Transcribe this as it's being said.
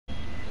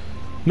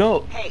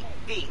No. Hey,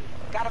 V,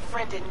 got a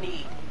friend in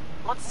need.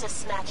 Wants to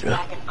snatch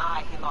back an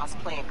eye he lost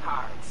playing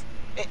cards.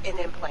 An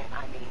implant,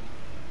 I mean.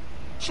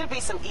 Should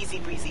be some easy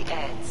breezy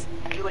ends.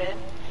 You in?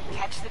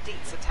 Catch the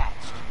deets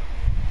attached.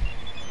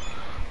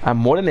 I'm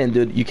more than in,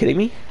 dude. You kidding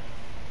me?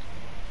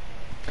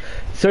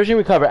 Search and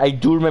recover. I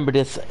do remember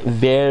this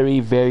very,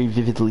 very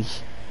vividly.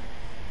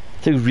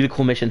 It's a really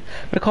cool mission.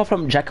 I got a call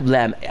from Jacob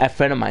Lamb, a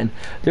friend of mine.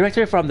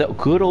 Director from the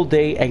good old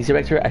day,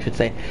 ex-director, I should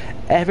say.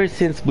 Ever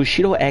since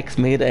Bushido X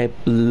made a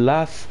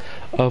loss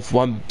of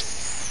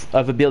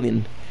 $1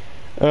 billion.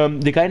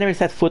 The guy never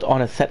set foot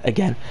on a set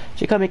again.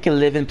 Jacob make a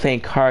living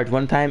playing cards.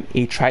 One time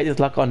he tried his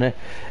luck on a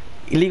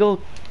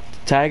illegal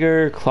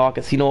Tiger Claw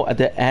Casino at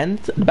the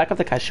back of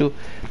the cashew,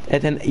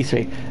 and then Easter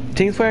egg.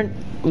 Things weren't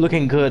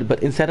looking good,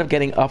 but instead of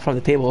getting up from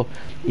the table,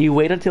 he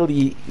waited until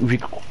he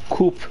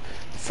recoup.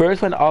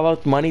 First went all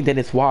out money, then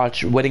his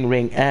watch, wedding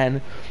ring,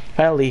 and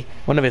finally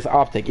one of his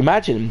optic.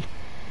 Imagine.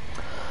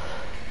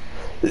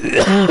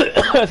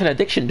 That's an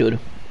addiction, dude.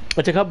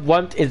 Jacob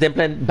wants his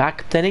implant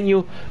back, sending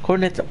you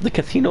coordinates of the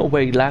casino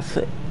where he lost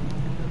it.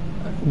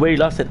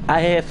 I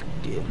have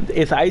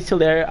his eyes still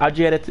there. How'd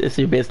you get it? It's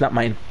your biz, not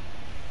mine.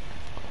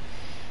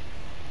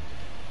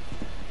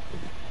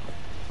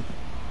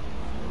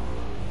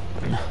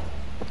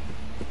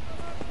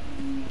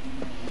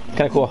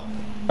 Kinda cool.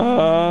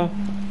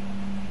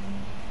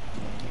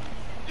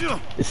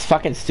 It's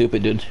fucking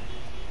stupid, dude.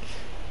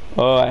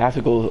 Oh, I have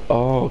to go.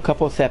 Oh, a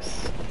couple of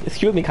steps.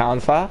 Excuse me,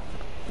 Kansa.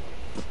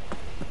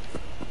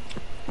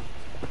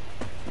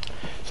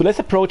 So let's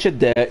approach it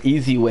the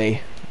easy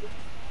way.